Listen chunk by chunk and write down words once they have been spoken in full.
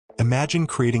Imagine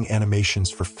creating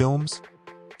animations for films,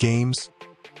 games,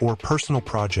 or personal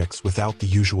projects without the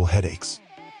usual headaches.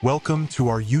 Welcome to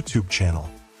our YouTube channel.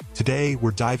 Today,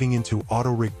 we're diving into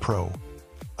AutoRig Pro,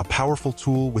 a powerful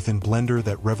tool within Blender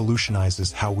that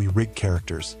revolutionizes how we rig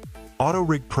characters.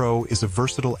 AutoRig Pro is a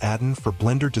versatile add-on for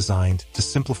Blender designed to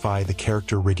simplify the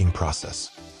character rigging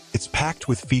process. It's packed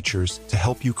with features to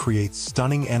help you create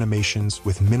stunning animations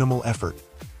with minimal effort.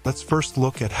 Let's first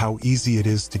look at how easy it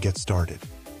is to get started.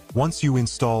 Once you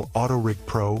install AutoRig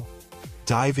Pro,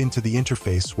 dive into the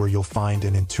interface where you'll find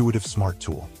an intuitive smart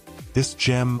tool. This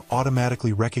gem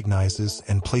automatically recognizes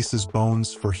and places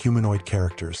bones for humanoid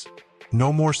characters.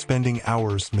 No more spending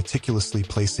hours meticulously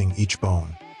placing each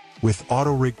bone. With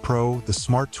AutoRig Pro, the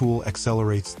smart tool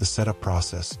accelerates the setup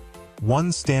process. One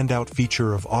standout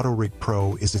feature of AutoRig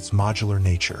Pro is its modular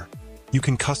nature. You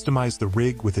can customize the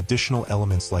rig with additional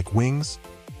elements like wings,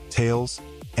 tails,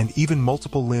 and even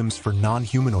multiple limbs for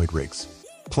non-humanoid rigs.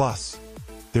 Plus,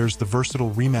 there's the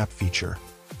versatile remap feature,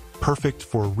 perfect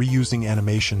for reusing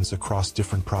animations across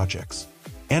different projects.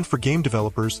 And for game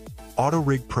developers,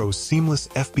 AutoRig Pro's seamless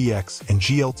FBX and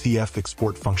GLTF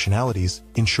export functionalities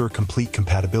ensure complete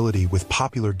compatibility with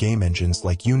popular game engines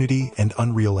like Unity and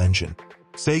Unreal Engine.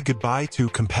 Say goodbye to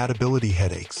compatibility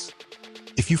headaches.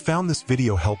 If you found this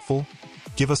video helpful,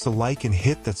 give us a like and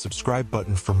hit that subscribe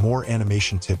button for more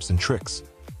animation tips and tricks.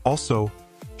 Also,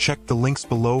 check the links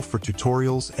below for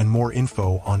tutorials and more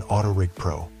info on AutoRig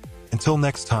Pro. Until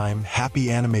next time,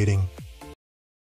 happy animating!